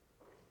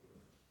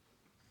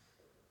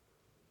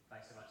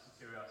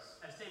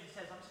As David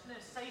says, I'm just going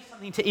to say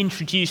something to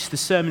introduce the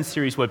sermon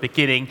series we're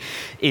beginning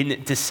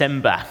in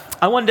December.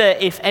 I wonder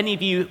if any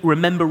of you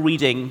remember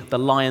reading The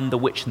Lion, the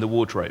Witch, and the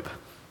Wardrobe.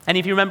 Any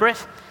of you remember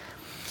it?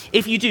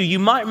 If you do, you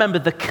might remember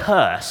the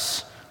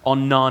curse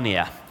on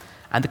Narnia.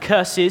 And the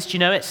curse is, do you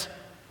know it?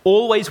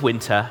 Always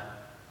winter,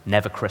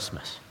 never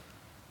Christmas.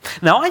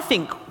 Now, I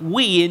think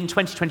we in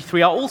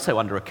 2023 are also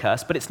under a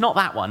curse, but it's not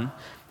that one.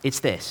 It's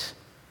this.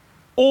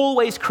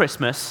 Always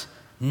Christmas,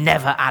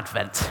 never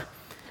Advent.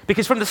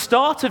 Because from the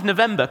start of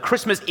November,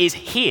 Christmas is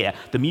here.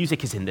 The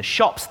music is in the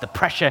shops, the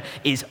pressure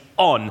is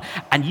on,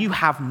 and you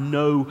have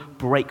no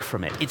break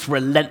from it. It's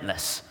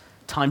relentless.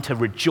 Time to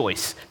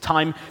rejoice,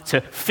 time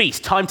to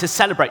feast, time to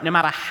celebrate, no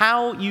matter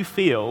how you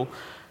feel,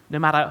 no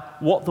matter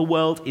what the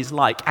world is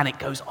like. And it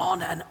goes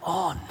on and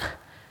on.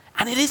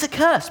 And it is a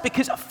curse,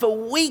 because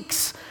for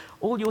weeks,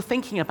 all you're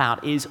thinking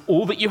about is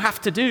all that you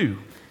have to do.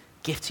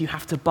 Gifts you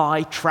have to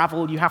buy,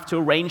 travel you have to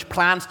arrange,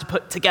 plans to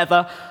put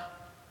together.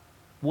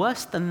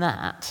 Worse than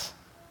that,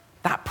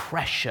 that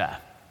pressure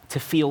to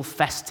feel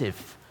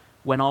festive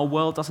when our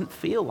world doesn't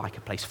feel like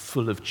a place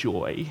full of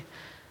joy.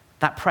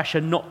 That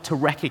pressure not to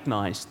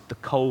recognize the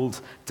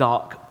cold,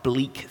 dark,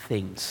 bleak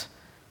things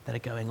that are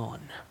going on.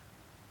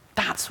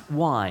 That's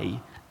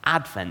why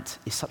Advent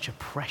is such a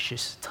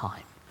precious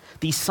time.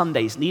 These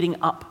Sundays leading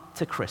up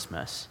to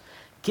Christmas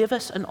give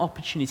us an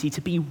opportunity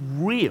to be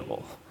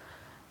real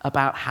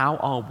about how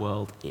our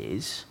world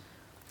is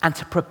and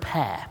to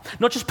prepare.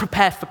 Not just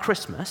prepare for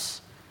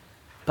Christmas,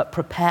 but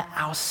prepare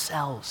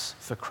ourselves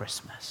for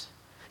Christmas,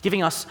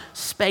 giving us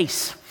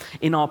space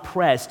in our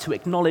prayers to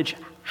acknowledge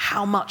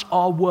how much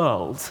our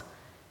world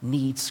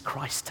needs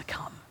Christ to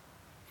come,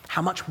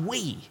 how much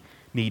we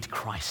need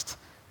Christ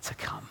to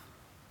come,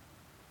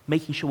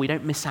 making sure we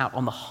don't miss out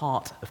on the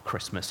heart of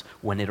Christmas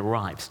when it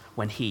arrives,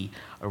 when he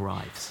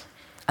arrives.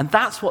 And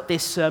that's what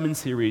this sermon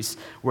series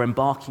we're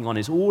embarking on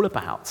is all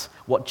about,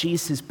 what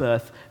Jesus'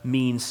 birth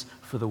means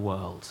for the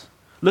world.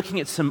 Looking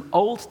at some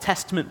Old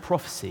Testament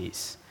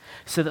prophecies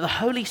so that the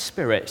Holy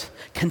Spirit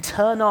can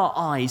turn our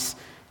eyes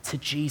to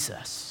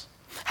Jesus,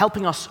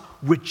 helping us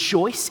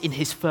rejoice in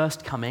his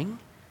first coming,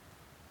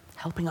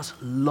 helping us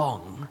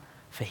long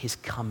for his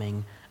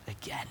coming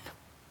again.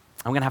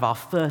 I'm going to have our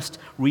first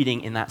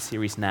reading in that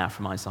series now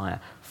from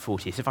Isaiah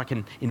 40. So if I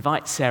can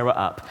invite Sarah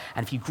up,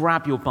 and if you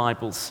grab your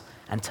Bibles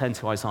and turn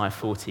to Isaiah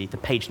 40, the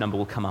page number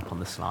will come up on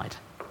the slide.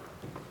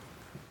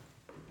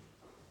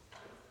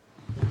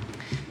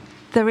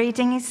 The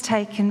reading is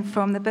taken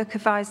from the book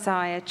of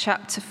Isaiah,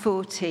 chapter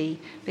 40,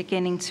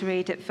 beginning to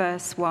read at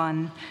verse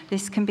 1.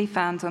 This can be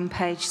found on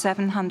page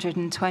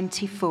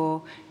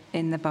 724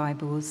 in the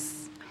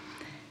Bibles.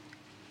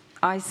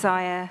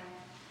 Isaiah,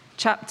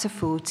 chapter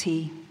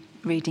 40,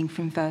 reading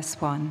from verse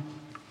 1.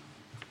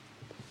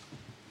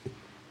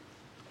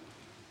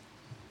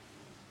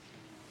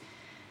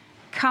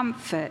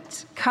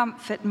 Comfort,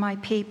 comfort my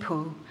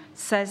people,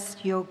 says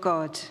your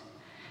God.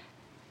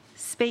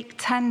 Speak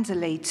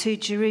tenderly to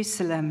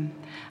Jerusalem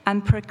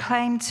and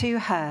proclaim to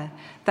her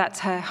that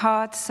her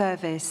hard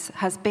service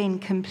has been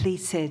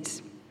completed,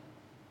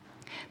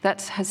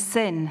 that her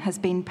sin has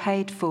been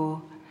paid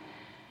for,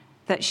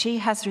 that she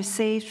has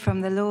received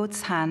from the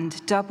Lord's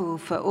hand double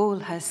for all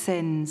her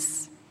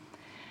sins.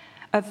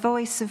 A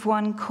voice of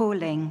one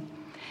calling,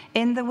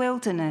 in the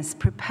wilderness,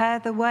 prepare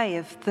the way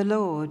of the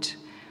Lord.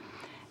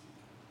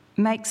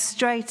 Make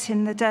straight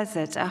in the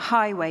desert a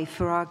highway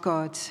for our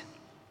God.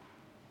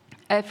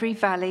 Every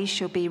valley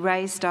shall be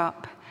raised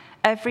up,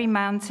 every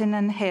mountain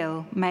and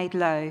hill made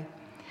low.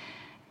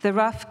 The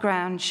rough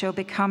ground shall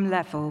become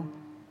level,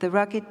 the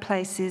rugged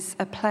places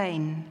a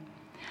plain,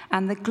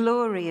 and the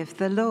glory of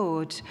the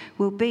Lord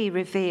will be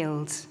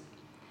revealed.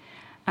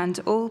 And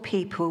all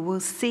people will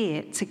see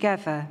it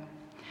together,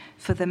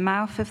 for the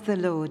mouth of the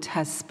Lord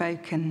has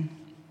spoken.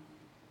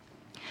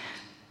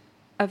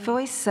 A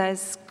voice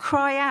says,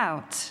 "Cry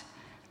out."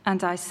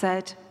 And I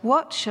said,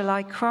 "What shall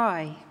I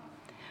cry?"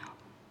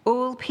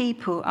 All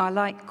people are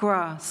like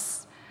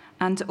grass,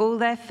 and all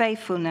their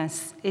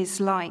faithfulness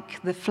is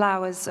like the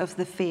flowers of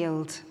the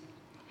field.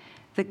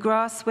 The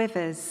grass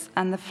withers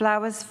and the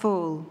flowers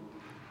fall,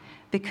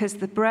 because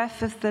the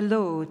breath of the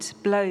Lord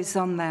blows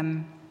on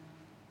them.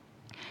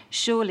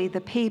 Surely the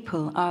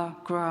people are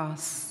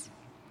grass.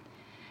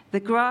 The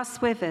grass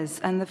withers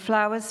and the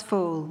flowers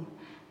fall,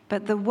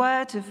 but the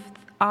word of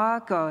our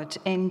God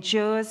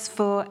endures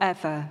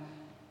forever.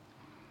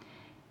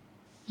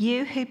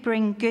 You who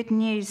bring good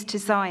news to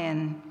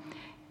Zion,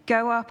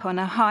 go up on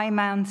a high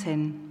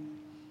mountain.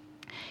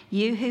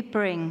 You who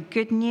bring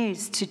good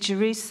news to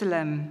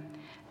Jerusalem,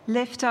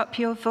 lift up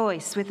your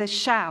voice with a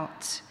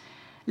shout.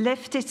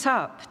 Lift it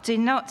up, do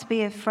not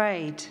be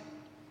afraid.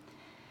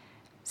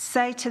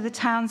 Say to the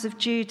towns of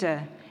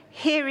Judah,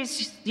 here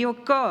is your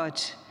God.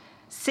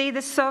 See,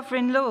 the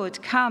sovereign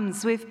Lord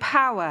comes with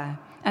power,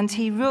 and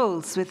he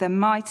rules with a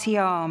mighty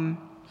arm.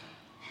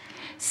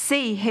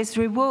 See, his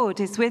reward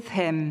is with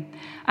him,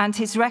 and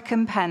his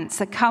recompense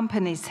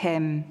accompanies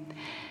him.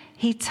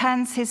 He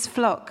tends his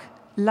flock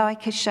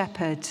like a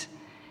shepherd.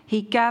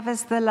 He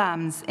gathers the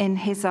lambs in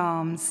his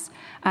arms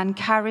and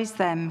carries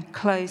them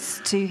close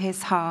to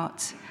his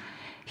heart.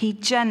 He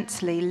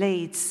gently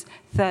leads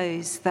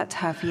those that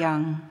have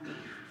young.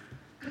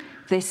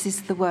 This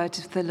is the word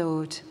of the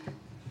Lord.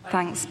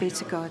 Thanks be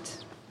to God.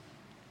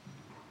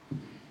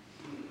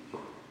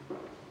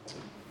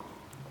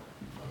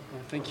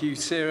 Thank you,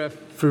 Sarah,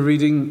 for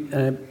reading.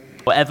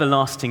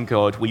 Everlasting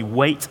God, we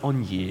wait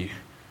on you.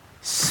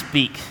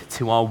 Speak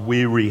to our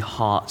weary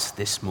hearts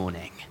this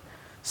morning.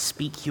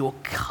 Speak your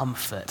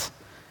comfort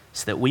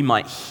so that we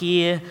might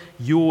hear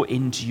your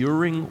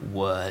enduring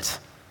word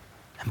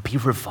and be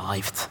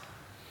revived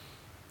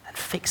and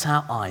fix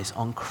our eyes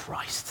on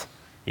Christ,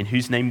 in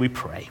whose name we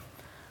pray.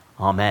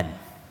 Amen.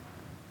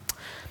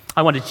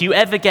 I wonder, do you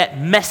ever get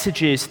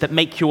messages that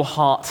make your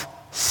heart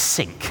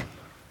sink?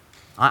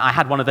 I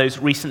had one of those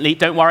recently.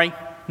 Don't worry,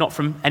 not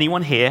from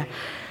anyone here.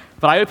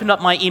 But I opened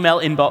up my email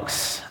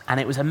inbox and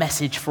it was a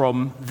message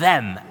from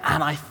them.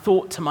 And I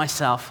thought to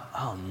myself,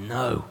 oh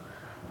no,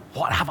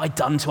 what have I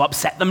done to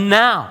upset them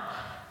now?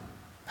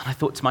 And I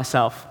thought to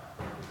myself,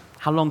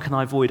 how long can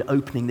I avoid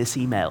opening this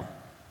email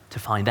to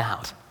find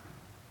out?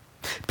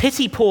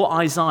 Pity poor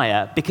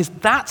Isaiah, because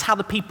that's how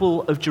the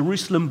people of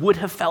Jerusalem would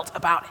have felt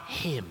about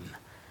him.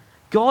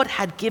 God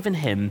had given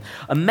him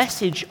a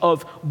message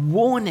of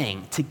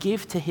warning to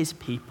give to his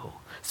people,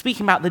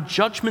 speaking about the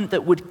judgment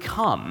that would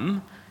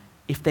come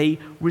if they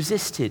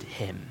resisted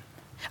him.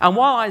 And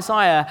while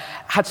Isaiah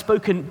had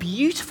spoken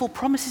beautiful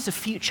promises of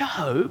future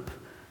hope,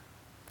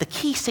 the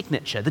key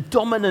signature, the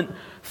dominant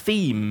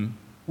theme,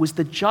 was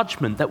the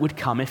judgment that would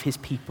come if his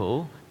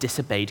people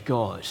disobeyed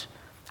God.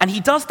 And he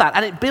does that,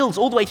 and it builds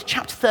all the way to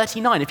chapter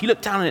 39. If you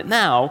look down at it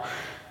now,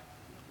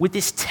 with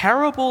this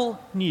terrible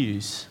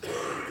news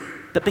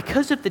that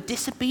because of the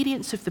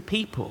disobedience of the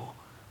people,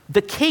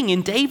 the king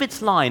in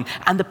David's line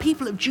and the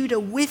people of Judah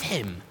with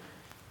him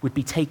would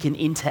be taken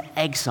into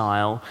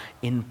exile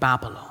in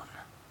Babylon.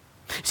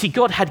 See,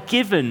 God had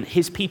given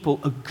his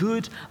people a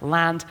good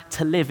land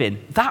to live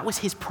in. That was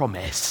his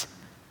promise.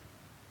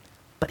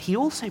 But he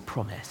also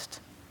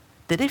promised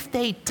that if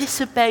they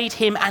disobeyed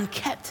him and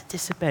kept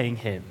disobeying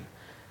him,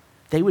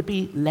 they would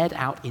be led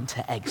out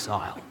into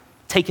exile,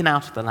 taken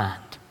out of the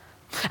land.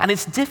 And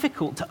it's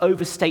difficult to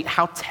overstate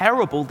how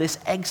terrible this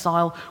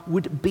exile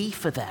would be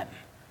for them.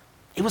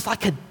 It was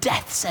like a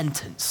death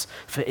sentence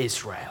for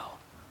Israel.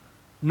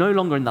 No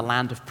longer in the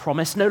land of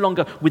promise, no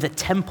longer with a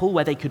temple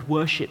where they could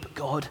worship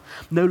God,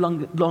 no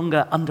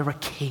longer under a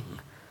king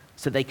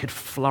so they could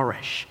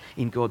flourish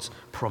in God's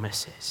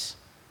promises.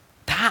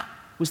 That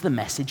was the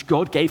message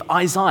God gave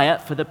Isaiah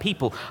for the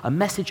people, a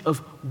message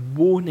of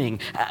warning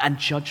and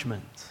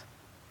judgment.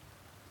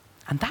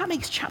 And that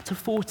makes chapter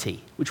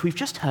 40, which we've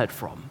just heard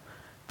from,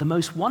 the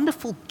most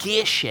wonderful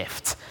gear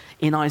shift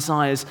in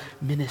Isaiah's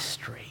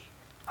ministry.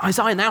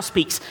 Isaiah now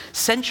speaks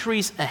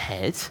centuries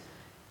ahead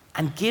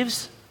and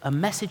gives a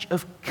message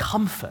of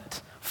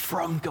comfort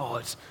from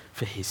God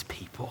for his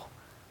people.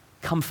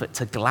 Comfort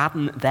to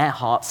gladden their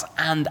hearts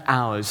and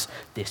ours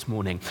this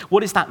morning.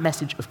 What is that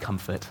message of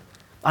comfort?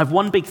 I have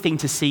one big thing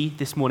to see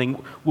this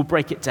morning. We'll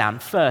break it down.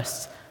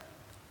 First,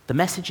 the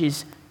message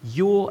is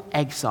your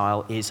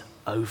exile is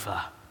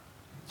over.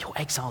 Your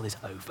exile is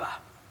over.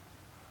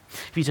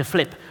 If you were to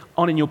flip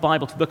on in your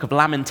Bible to the book of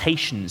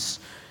Lamentations,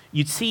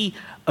 you'd see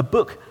a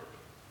book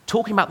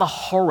talking about the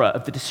horror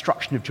of the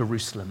destruction of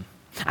Jerusalem.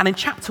 And in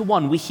chapter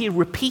 1, we hear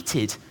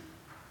repeated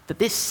that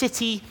this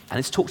city, and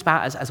it's talked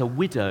about as a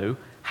widow,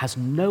 has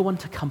no one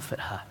to comfort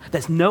her.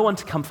 There's no one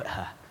to comfort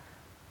her.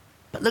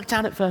 But look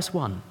down at verse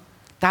 1.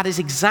 That is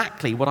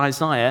exactly what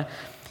Isaiah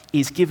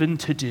is given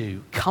to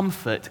do.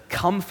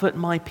 Comfort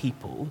my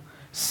people,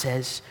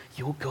 says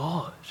your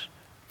God.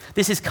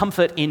 This is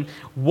comfort in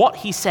what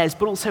he says,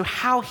 but also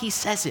how he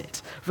says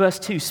it. Verse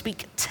 2,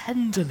 speak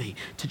tenderly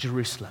to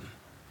Jerusalem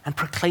and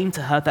proclaim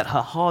to her that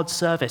her hard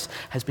service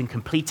has been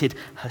completed,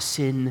 her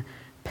sin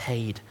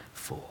paid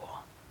for.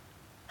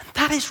 And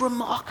that is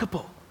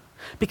remarkable,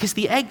 because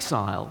the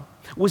exile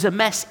was a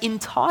mess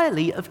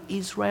entirely of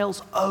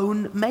Israel's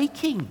own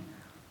making.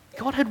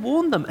 God had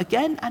warned them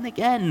again and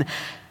again,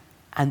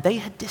 and they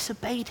had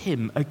disobeyed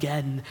him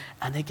again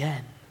and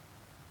again.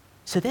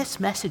 So this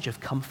message of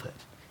comfort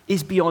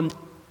is beyond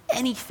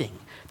anything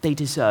they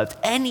deserved,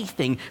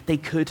 anything they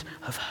could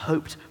have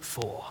hoped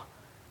for.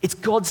 It's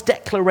God's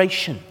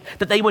declaration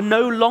that they were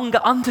no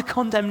longer under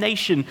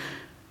condemnation,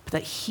 but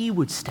that he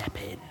would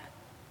step in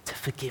to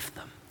forgive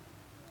them.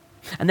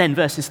 And then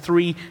verses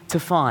 3 to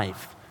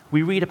 5,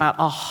 we read about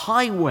a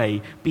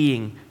highway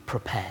being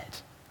prepared.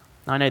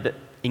 Now, I know that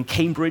in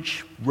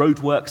Cambridge,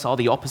 roadworks are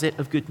the opposite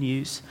of good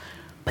news,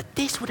 but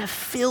this would have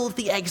filled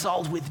the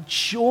exiles with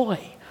joy.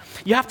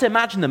 You have to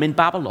imagine them in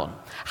Babylon,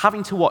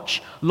 having to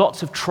watch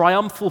lots of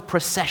triumphal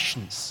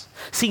processions,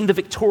 seeing the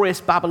victorious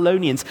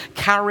Babylonians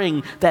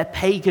carrying their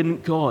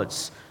pagan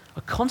gods,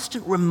 a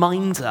constant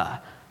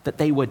reminder that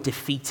they were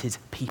defeated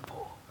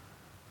people.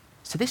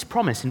 So this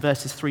promise in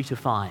verses 3 to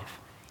 5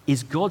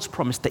 is God's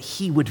promise that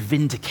he would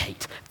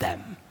vindicate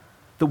them,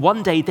 that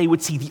one day they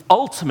would see the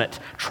ultimate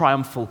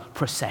triumphal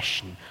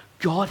procession,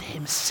 God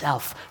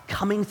himself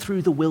coming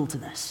through the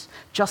wilderness,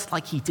 just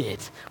like he did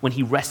when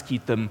he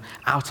rescued them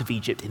out of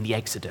Egypt in the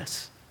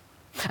Exodus.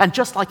 And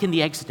just like in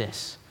the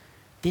Exodus,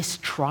 this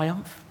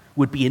triumph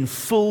would be in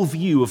full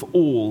view of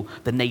all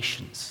the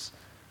nations,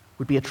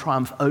 would be a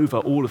triumph over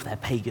all of their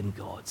pagan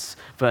gods.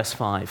 Verse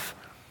 5,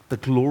 the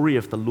glory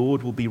of the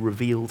Lord will be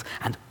revealed,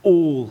 and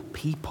all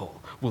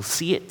people will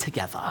see it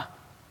together.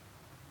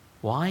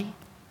 Why?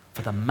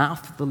 For the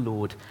mouth of the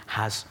Lord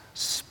has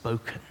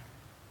spoken.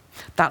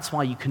 That's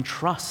why you can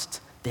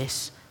trust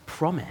this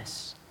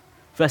promise.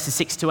 Verses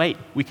 6 to 8,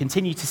 we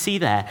continue to see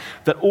there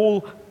that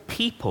all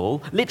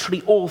people,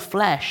 literally all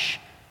flesh,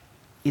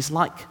 is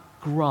like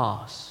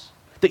grass.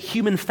 That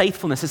human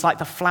faithfulness is like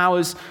the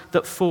flowers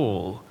that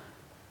fall.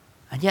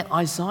 And yet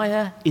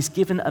Isaiah is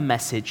given a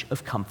message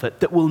of comfort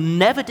that will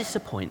never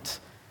disappoint.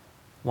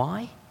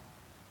 Why?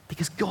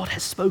 Because God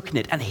has spoken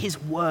it and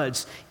his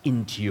words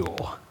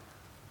endure.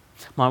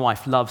 My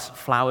wife loves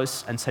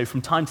flowers, and so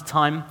from time to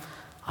time,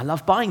 I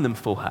love buying them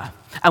for her.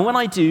 And when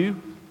I do,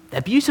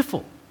 they're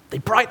beautiful. They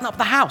brighten up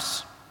the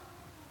house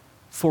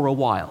for a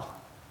while.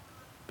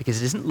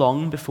 Because it isn't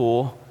long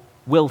before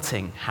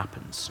wilting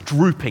happens,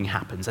 drooping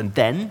happens, and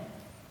then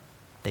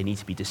they need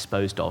to be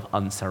disposed of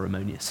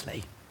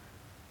unceremoniously.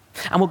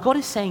 And what God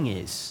is saying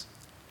is,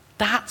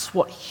 that's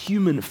what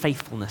human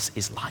faithfulness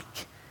is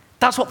like.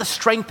 That's what the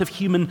strength of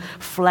human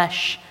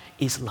flesh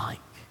is like.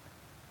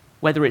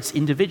 Whether it's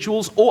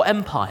individuals or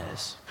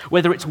empires,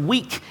 whether it's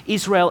weak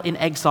Israel in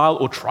exile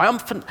or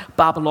triumphant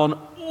Babylon,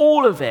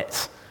 all of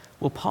it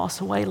will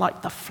pass away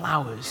like the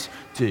flowers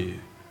do.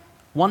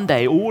 One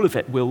day, all of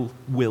it will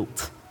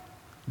wilt,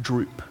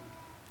 droop,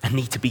 and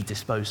need to be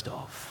disposed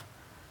of.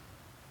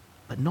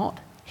 But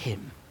not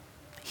him.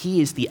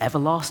 He is the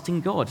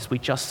everlasting God, as we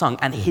just sung,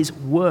 and his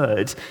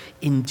word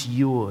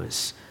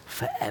endures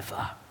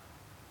forever.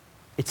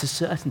 It's a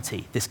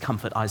certainty, this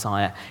comfort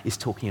Isaiah is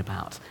talking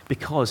about,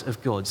 because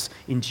of God's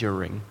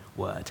enduring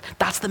word.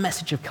 That's the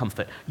message of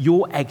comfort.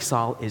 Your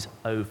exile is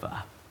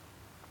over.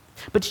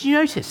 But did you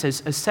notice,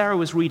 as Sarah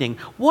was reading,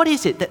 what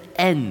is it that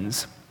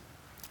ends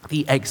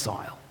the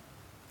exile?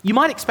 You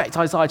might expect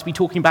Isaiah to be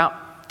talking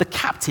about the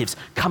captives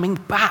coming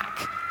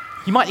back.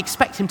 You might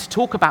expect him to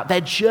talk about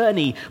their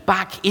journey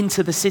back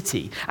into the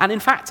city. And in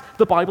fact,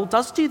 the Bible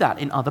does do that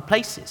in other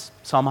places.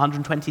 Psalm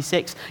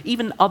 126,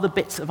 even other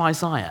bits of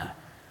Isaiah.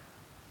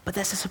 But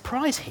there's a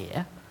surprise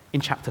here in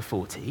chapter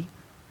 40.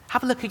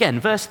 Have a look again,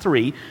 verse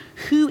 3.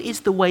 Who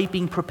is the way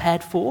being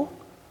prepared for?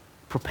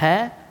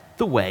 Prepare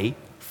the way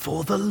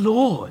for the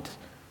Lord.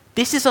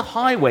 This is a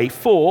highway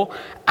for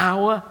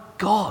our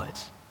God.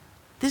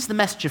 This is the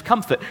message of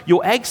comfort.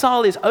 Your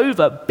exile is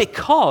over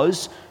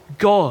because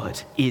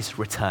God is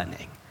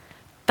returning.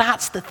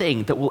 That's the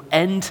thing that will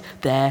end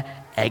their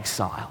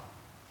exile.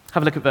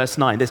 Have a look at verse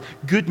 9. There's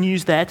good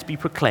news there to be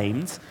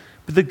proclaimed,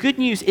 but the good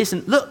news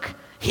isn't, look,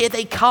 here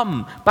they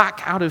come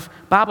back out of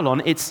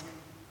Babylon. It's,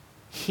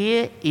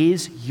 here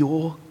is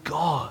your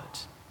God.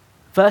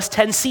 Verse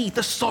 10, see,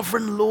 the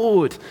sovereign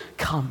Lord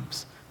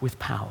comes with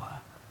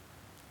power.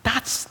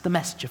 That's the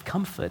message of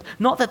comfort.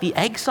 Not that the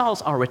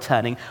exiles are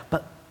returning,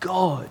 but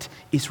God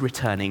is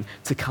returning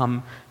to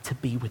come to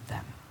be with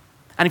them.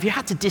 And if you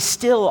had to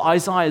distill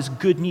Isaiah's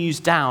good news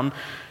down,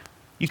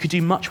 you could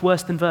do much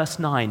worse than verse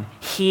 9.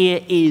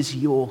 Here is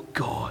your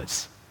God.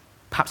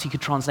 Perhaps you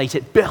could translate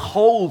it,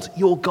 behold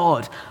your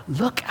God,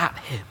 look at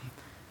him.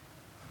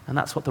 And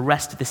that's what the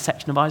rest of this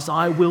section of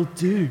Isaiah will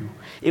do.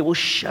 It will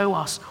show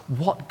us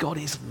what God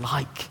is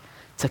like,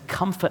 to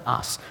comfort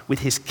us with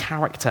his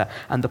character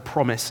and the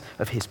promise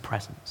of his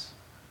presence.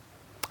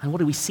 And what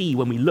do we see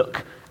when we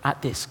look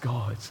at this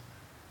God?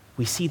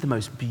 We see the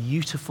most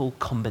beautiful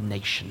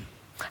combination.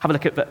 Have a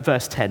look at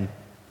verse 10.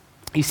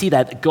 You see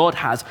there that God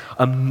has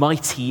a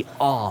mighty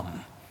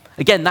arm.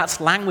 Again, that's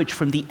language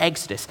from the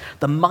Exodus,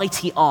 the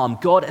mighty arm,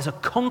 God as a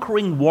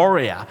conquering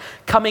warrior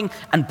coming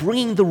and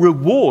bringing the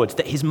reward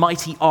that his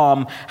mighty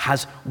arm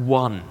has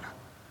won.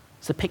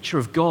 It's a picture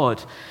of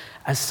God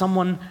as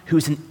someone who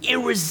is an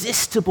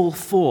irresistible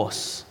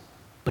force,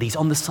 but he's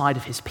on the side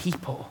of his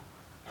people.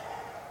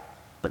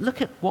 But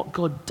look at what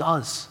God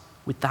does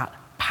with that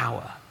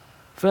power.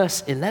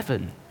 Verse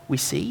 11, we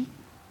see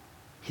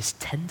his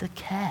tender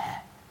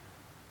care.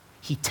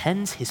 He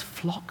tends his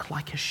flock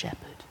like a shepherd.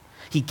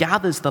 He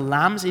gathers the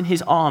lambs in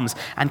his arms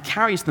and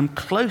carries them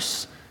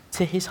close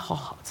to his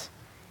heart.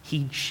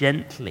 He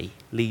gently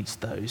leads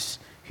those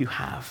who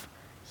have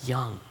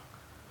young.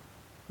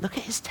 Look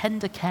at his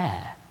tender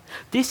care.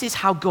 This is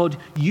how God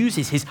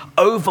uses his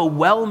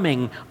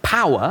overwhelming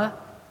power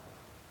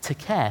to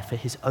care for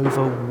his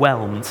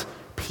overwhelmed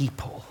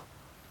people.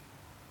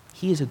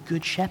 He is a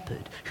good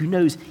shepherd who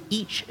knows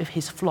each of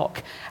his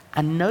flock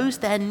and knows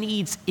their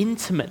needs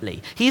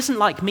intimately. He isn't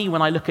like me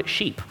when I look at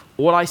sheep.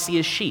 All I see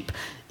is sheep.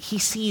 He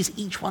sees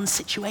each one's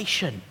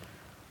situation.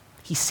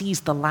 He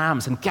sees the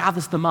lambs and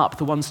gathers them up,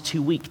 the ones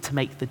too weak to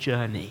make the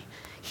journey.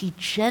 He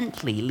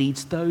gently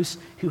leads those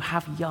who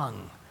have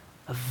young.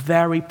 A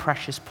very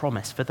precious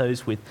promise for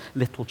those with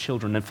little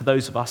children and for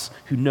those of us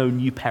who know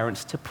new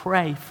parents to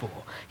pray for.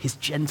 His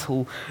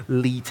gentle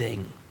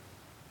leading.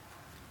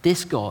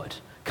 This God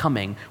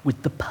coming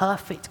with the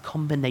perfect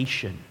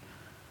combination.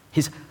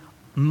 His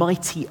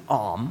mighty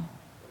arm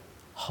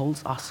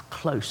holds us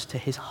close to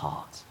his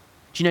heart.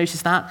 Do you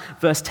notice that?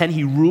 Verse 10,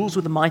 he rules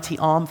with a mighty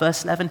arm.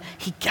 Verse 11,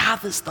 he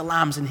gathers the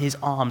lambs in his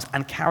arms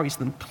and carries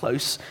them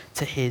close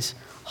to his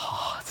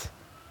heart.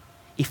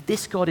 If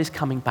this God is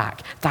coming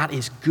back, that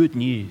is good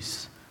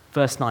news.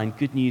 Verse 9,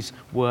 good news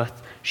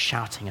worth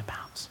shouting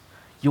about.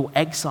 Your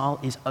exile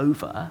is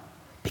over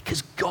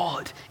because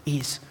God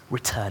is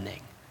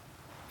returning.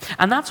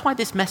 And that's why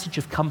this message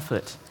of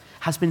comfort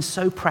has been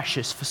so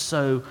precious for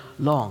so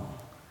long.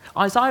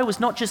 Isaiah was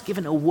not just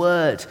given a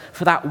word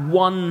for that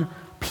one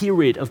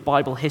period of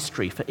Bible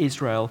history for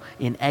Israel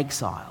in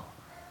exile,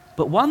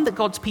 but one that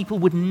God's people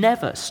would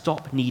never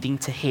stop needing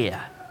to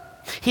hear.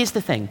 Here's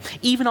the thing,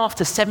 even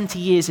after 70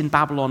 years in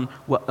Babylon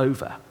were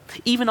over,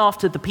 even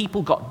after the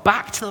people got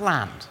back to the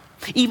land,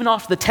 even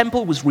after the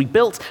temple was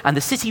rebuilt and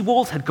the city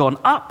walls had gone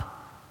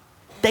up,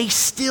 they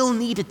still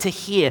needed to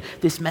hear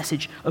this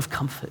message of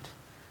comfort.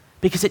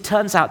 Because it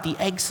turns out the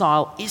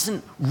exile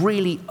isn't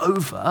really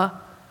over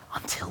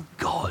until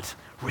God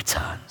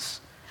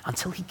returns,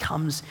 until he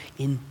comes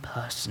in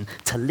person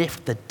to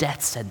lift the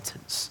death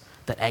sentence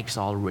that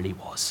exile really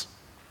was.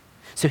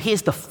 So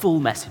here's the full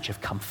message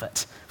of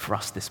comfort for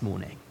us this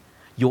morning.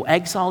 Your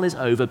exile is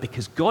over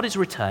because God is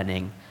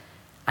returning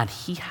and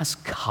he has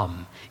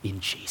come in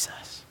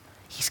Jesus.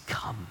 He's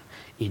come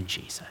in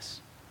Jesus.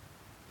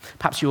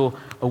 Perhaps you're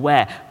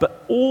aware,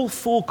 but all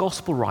four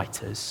gospel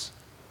writers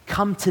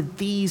come to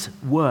these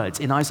words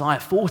in Isaiah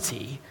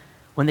 40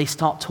 when they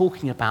start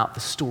talking about the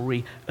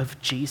story of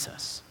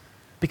Jesus.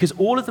 Because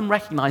all of them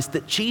recognize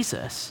that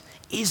Jesus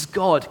is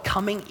God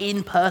coming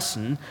in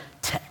person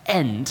to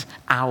end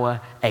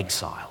our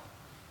exile.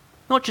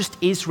 Not just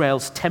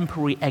Israel's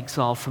temporary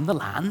exile from the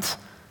land,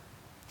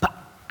 but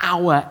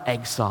our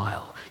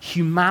exile,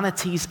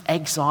 humanity's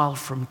exile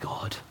from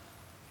God.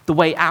 The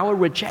way our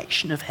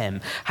rejection of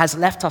him has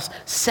left us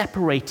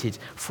separated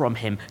from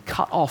him,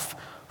 cut off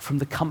from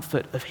the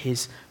comfort of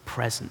his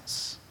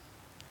presence.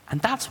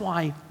 And that's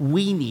why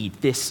we need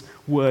this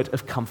word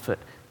of comfort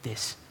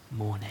this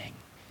morning,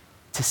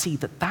 to see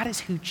that that is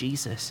who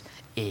Jesus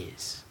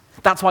is.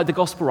 That's why the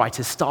gospel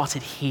writers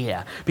started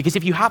here, because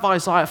if you have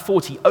Isaiah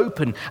 40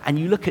 open and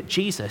you look at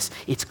Jesus,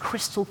 it's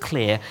crystal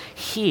clear,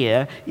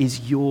 here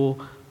is your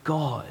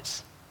God.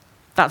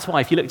 That's why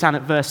if you look down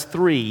at verse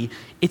 3,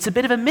 it's a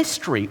bit of a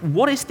mystery.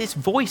 What is this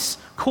voice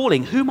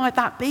calling? Who might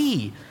that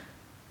be?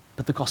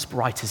 But the gospel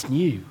writers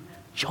knew.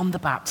 John the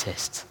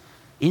Baptist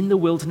in the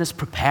wilderness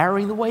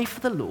preparing the way for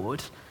the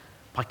Lord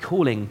by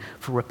calling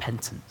for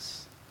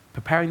repentance,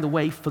 preparing the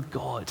way for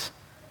God.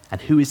 And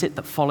who is it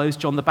that follows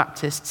John the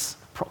Baptist's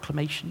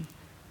proclamation?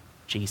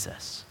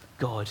 Jesus,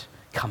 God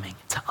coming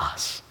to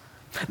us.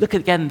 Look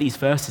again at these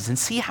verses and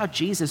see how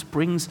Jesus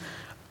brings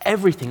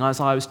everything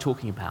Isaiah was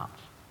talking about.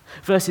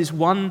 Verses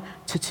 1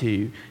 to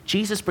 2,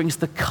 Jesus brings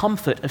the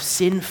comfort of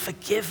sin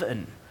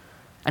forgiven.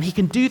 And he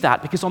can do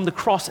that because on the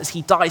cross as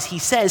he dies, he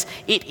says,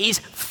 it is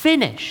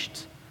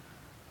finished.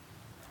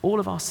 All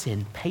of our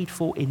sin paid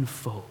for in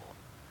full.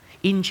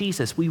 In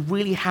Jesus, we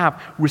really have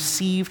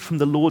received from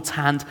the Lord's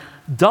hand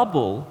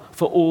double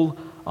for all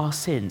our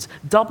sins.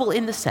 Double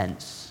in the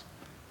sense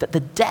that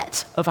the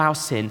debt of our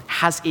sin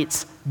has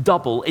its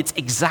double, its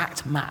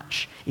exact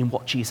match in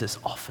what Jesus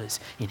offers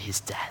in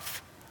his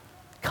death.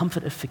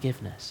 Comfort of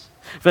forgiveness.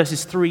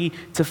 Verses 3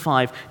 to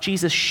 5,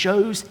 Jesus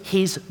shows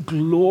his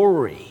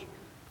glory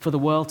for the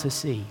world to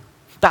see.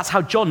 That's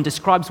how John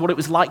describes what it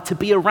was like to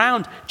be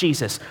around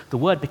Jesus. The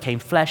Word became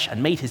flesh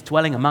and made his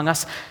dwelling among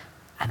us,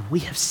 and we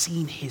have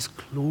seen his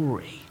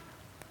glory.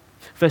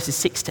 Verses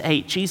 6 to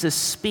 8, Jesus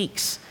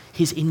speaks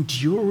his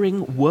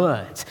enduring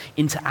word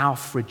into our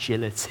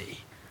fragility.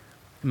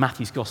 In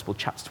Matthew's Gospel,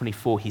 chapter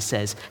 24, he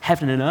says,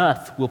 heaven and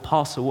earth will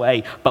pass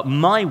away, but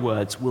my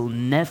words will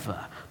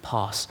never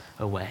pass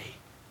away.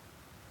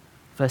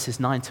 Verses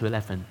 9 to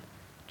 11,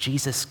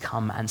 Jesus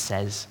comes and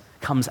says,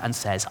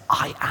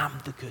 I am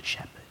the good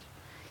shepherd.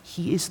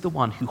 He is the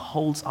one who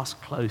holds us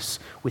close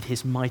with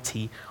his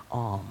mighty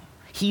arm.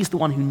 He's the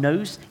one who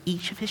knows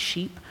each of his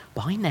sheep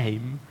by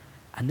name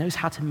and knows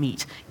how to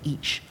meet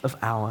each of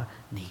our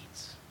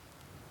needs.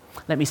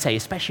 Let me say,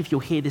 especially if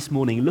you're here this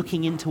morning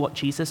looking into what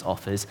Jesus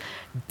offers,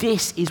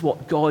 this is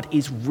what God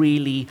is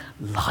really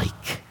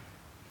like.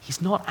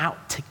 He's not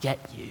out to get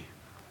you.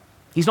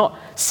 He's not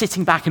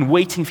sitting back and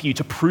waiting for you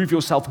to prove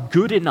yourself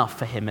good enough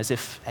for him, as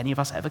if any of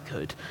us ever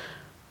could.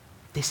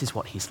 This is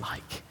what he's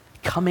like,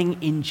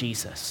 coming in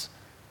Jesus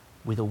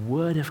with a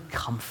word of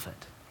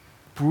comfort,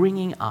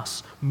 bringing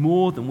us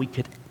more than we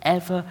could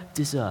ever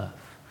deserve,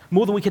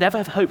 more than we could ever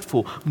have hoped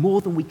for, more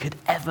than we could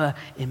ever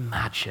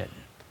imagine.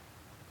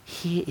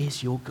 Here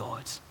is your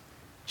God,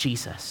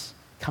 Jesus,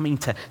 coming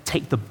to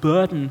take the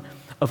burden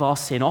of our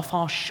sin off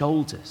our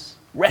shoulders,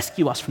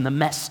 rescue us from the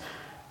mess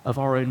of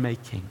our own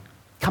making,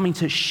 coming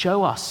to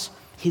show us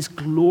his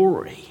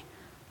glory,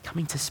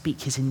 coming to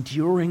speak his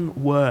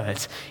enduring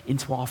word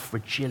into our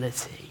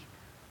fragility,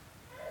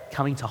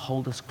 coming to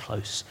hold us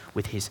close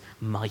with his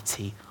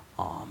mighty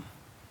arm.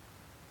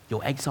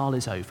 Your exile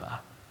is over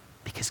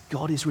because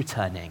God is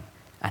returning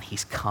and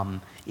he's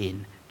come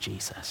in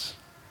Jesus.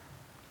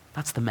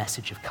 That's the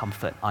message of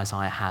comfort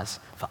Isaiah has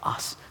for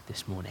us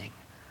this morning.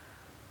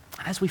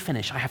 And as we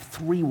finish, I have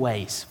 3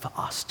 ways for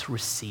us to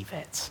receive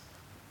it.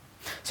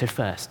 So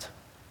first,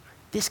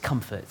 this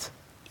comfort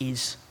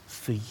is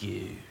for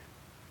you.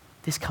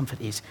 This comfort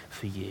is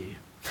for you.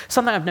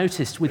 Something I've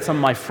noticed with some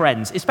of my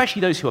friends,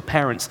 especially those who are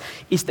parents,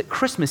 is that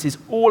Christmas is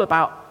all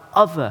about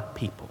other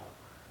people.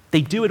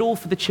 They do it all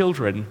for the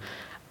children,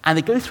 and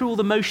they go through all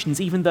the motions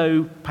even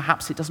though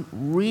perhaps it doesn't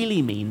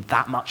really mean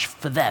that much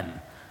for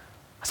them.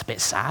 That's a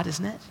bit sad,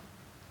 isn't it?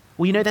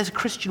 Well, there's a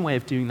Christian way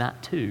of doing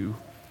that too.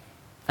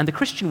 And the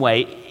Christian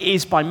way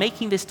is by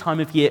making this time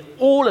of year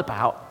all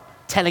about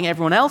telling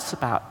everyone else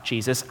about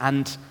Jesus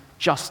and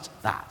just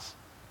that.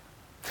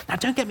 Now,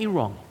 don't get me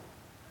wrong.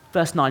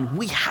 Verse 9,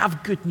 we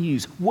have good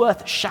news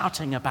worth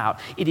shouting about.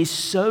 It is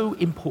so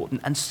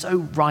important and so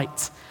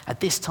right at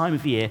this time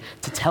of year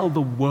to tell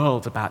the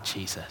world about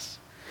Jesus.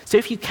 So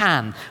if you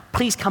can,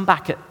 please come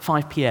back at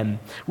 5 p.m.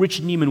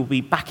 Richard Newman will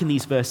be back in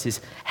these verses,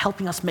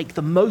 helping us make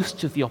the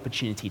most of the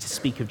opportunity to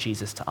speak of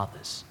Jesus to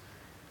others.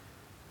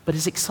 But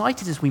as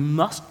excited as we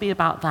must be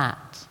about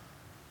that,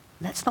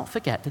 let's not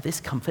forget that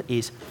this comfort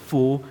is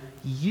for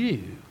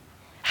you.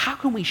 How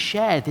can we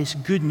share this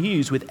good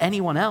news with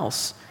anyone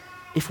else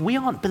if we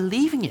aren't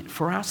believing it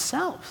for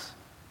ourselves?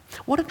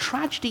 What a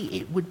tragedy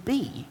it would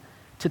be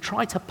to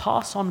try to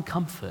pass on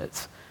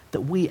comfort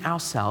that we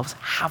ourselves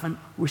haven't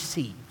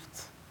received.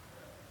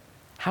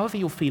 However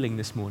you're feeling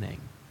this morning,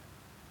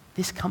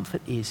 this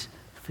comfort is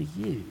for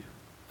you.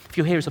 If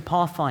you're here as a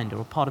Pathfinder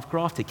or part of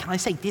Grafted, can I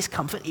say this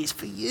comfort is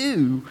for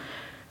you?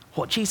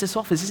 What Jesus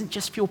offers isn't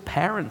just for your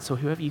parents or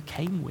whoever you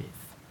came with,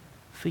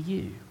 for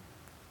you.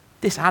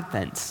 This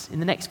Advent, in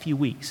the next few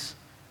weeks,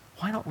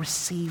 why not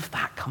receive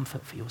that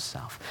comfort for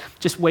yourself?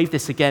 Just wave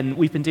this again.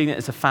 We've been doing it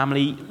as a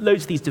family.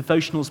 Loads of these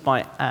devotionals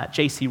by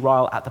J.C.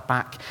 Ryle at the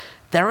back.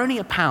 They're only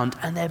 £1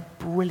 and they're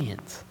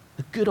brilliant.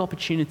 A good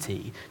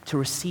opportunity to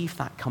receive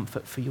that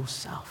comfort for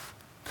yourself.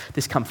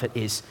 This comfort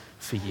is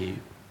for you.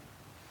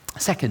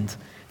 Second,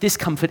 this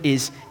comfort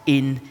is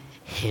in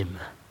him.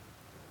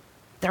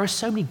 There are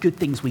so many good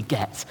things we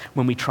get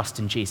when we trust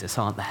in Jesus,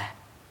 aren't there?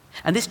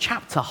 And this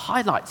chapter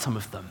highlights some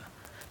of them.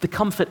 The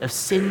comfort of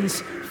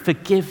sins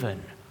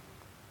forgiven.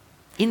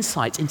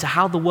 Insight into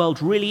how the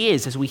world really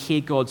is as we hear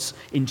God's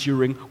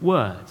enduring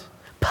word.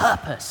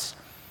 Purpose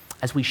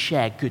as we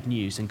share good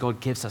news and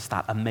God gives us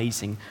that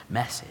amazing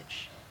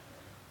message.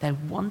 They're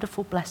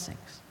wonderful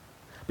blessings.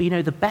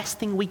 But the best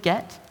thing we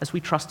get as we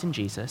trust in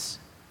Jesus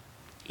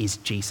is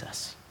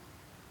Jesus.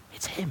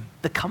 It's him.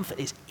 The comfort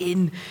is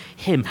in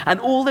him. And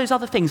all those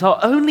other things are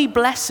only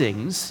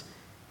blessings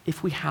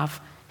if we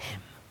have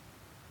him.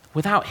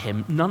 Without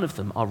him, none of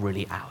them are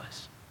really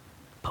ours.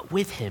 But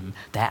with him,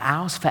 they're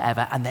ours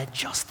forever, and they're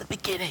just the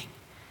beginning.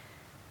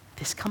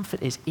 This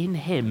comfort is in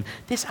him.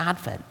 This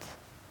Advent,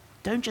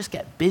 don't just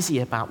get busy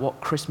about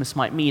what Christmas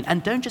might mean,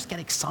 and don't just get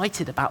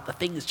excited about the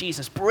things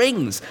Jesus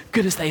brings,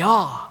 good as they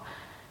are.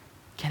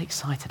 Get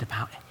excited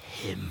about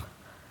him.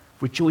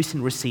 Rejoice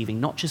in receiving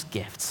not just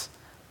gifts,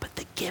 but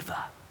the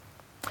giver.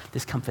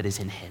 This comfort is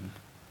in him.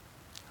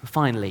 And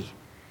finally,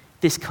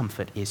 this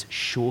comfort is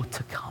sure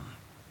to come.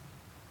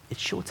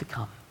 It's sure to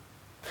come.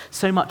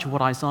 So much of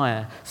what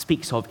Isaiah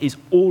speaks of is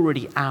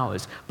already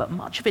ours, but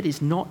much of it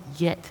is not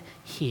yet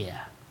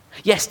here.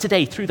 Yes,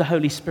 today, through the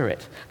Holy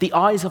Spirit, the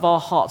eyes of our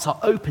hearts are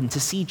open to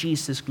see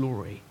Jesus'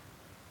 glory.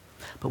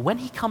 But when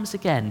he comes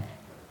again,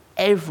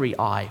 every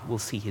eye will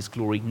see his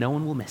glory. No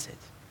one will miss it.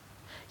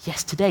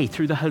 Yes, today,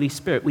 through the Holy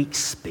Spirit, we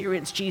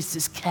experience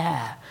Jesus'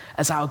 care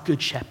as our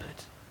good shepherd.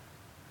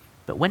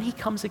 But when he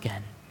comes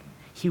again,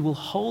 he will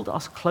hold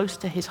us close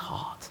to his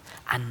heart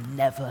and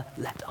never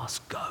let us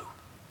go.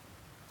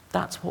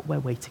 That's what we're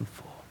waiting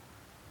for.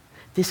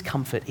 This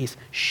comfort is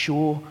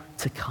sure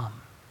to come.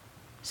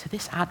 So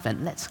this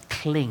Advent, let's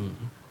cling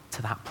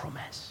to that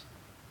promise.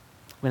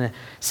 We're going to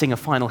sing a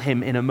final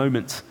hymn in a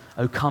moment,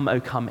 O come,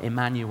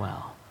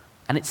 Emmanuel.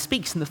 And it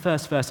speaks in the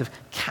first verse of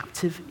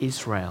captive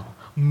Israel,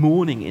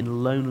 mourning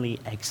in lonely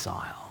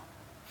exile.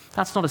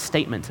 That's not a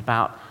statement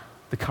about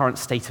the current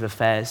state of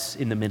affairs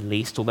in the Middle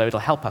East, although it'll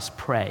help us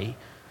pray.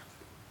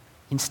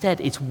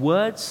 Instead, it's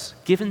words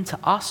given to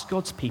us,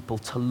 God's people,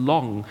 to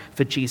long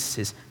for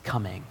Jesus'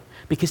 coming,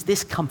 because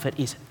this comfort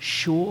is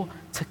sure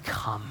to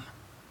come.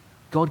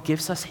 God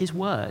gives us his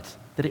word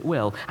that it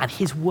will, and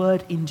his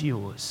word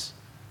endures,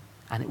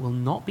 and it will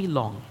not be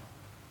long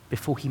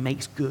before he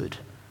makes good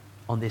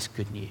on this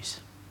good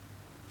news.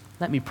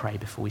 Let me pray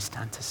before we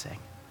stand to sing.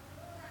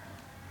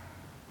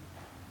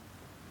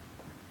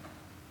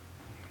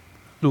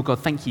 Lord God,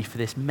 thank you for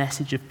this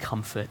message of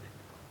comfort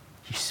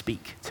you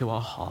speak to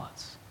our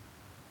hearts.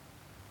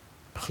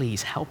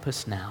 Please help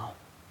us now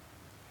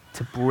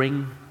to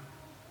bring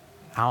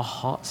our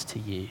hearts to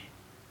you,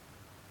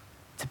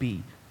 to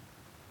be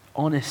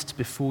honest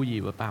before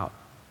you about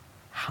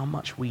how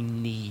much we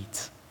need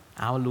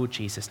our Lord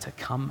Jesus to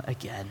come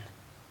again.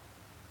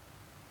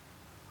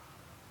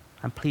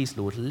 And please,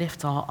 Lord,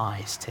 lift our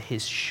eyes to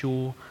his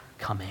sure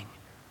coming,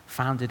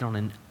 founded on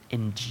an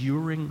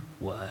enduring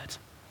word.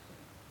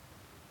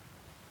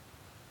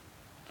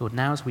 Lord,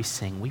 now as we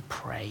sing, we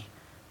pray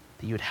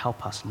that you would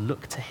help us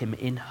look to him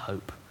in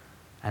hope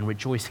and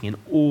rejoicing in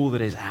all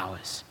that is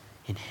ours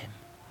in him.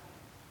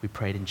 We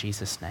pray it in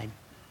Jesus' name.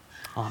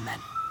 Amen.